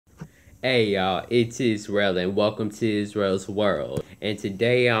Hey y'all, it's Israel and welcome to Israel's World. And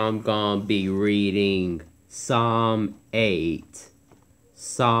today I'm gonna be reading Psalm 8.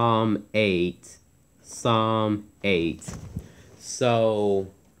 Psalm 8. Psalm 8. So,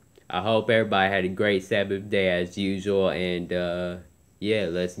 I hope everybody had a great Sabbath day as usual, and yeah,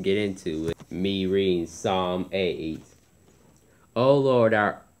 let's get into it. Me reading Psalm 8. O Lord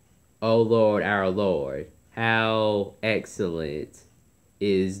our Lord, how excellent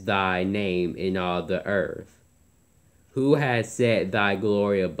is thy name in all the earth. Who has set thy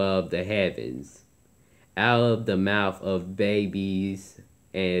glory above the heavens? Out of the mouth of babies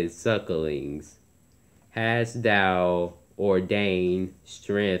and sucklings hast thou ordained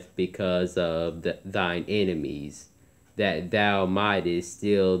strength because of thine enemies, that thou mightest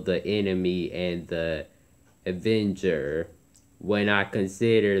still the enemy and the avenger. When I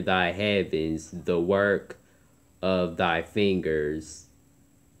consider thy heavens, the work of thy fingers,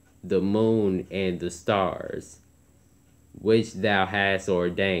 the moon and the stars, which thou hast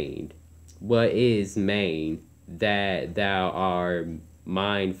ordained. What is man that thou art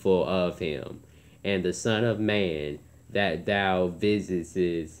mindful of him, and the Son of Man that thou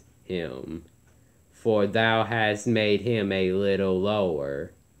visitest him? For thou hast made him a little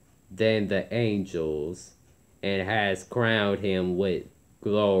lower than the angels, and hast crowned him with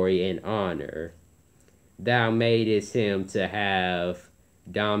glory and honor. Thou madest him to have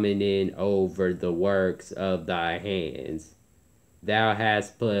dominion over the works of thy hands. Thou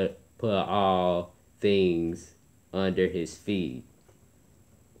hast put all things under his feet.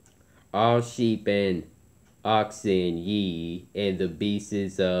 All sheep and oxen ye, and the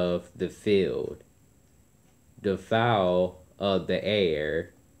beasts of the field, the fowl of the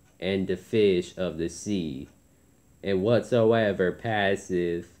air, and the fish of the sea, and whatsoever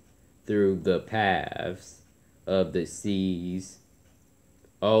passeth through the paths of the seas.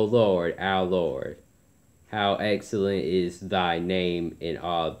 O Lord, our Lord, how excellent is thy name in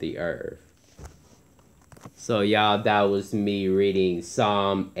all the earth. So y'all, that was me reading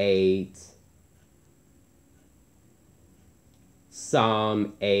Psalm 8.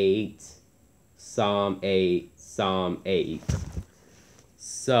 Psalm 8. Psalm 8. Psalm 8.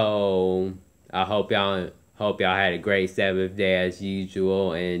 So I hope y'all had a great Sabbath day as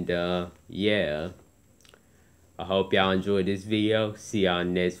usual, and yeah. I hope y'all enjoyed this video. See y'all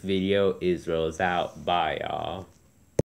in the next video. Israel's out. Bye, y'all.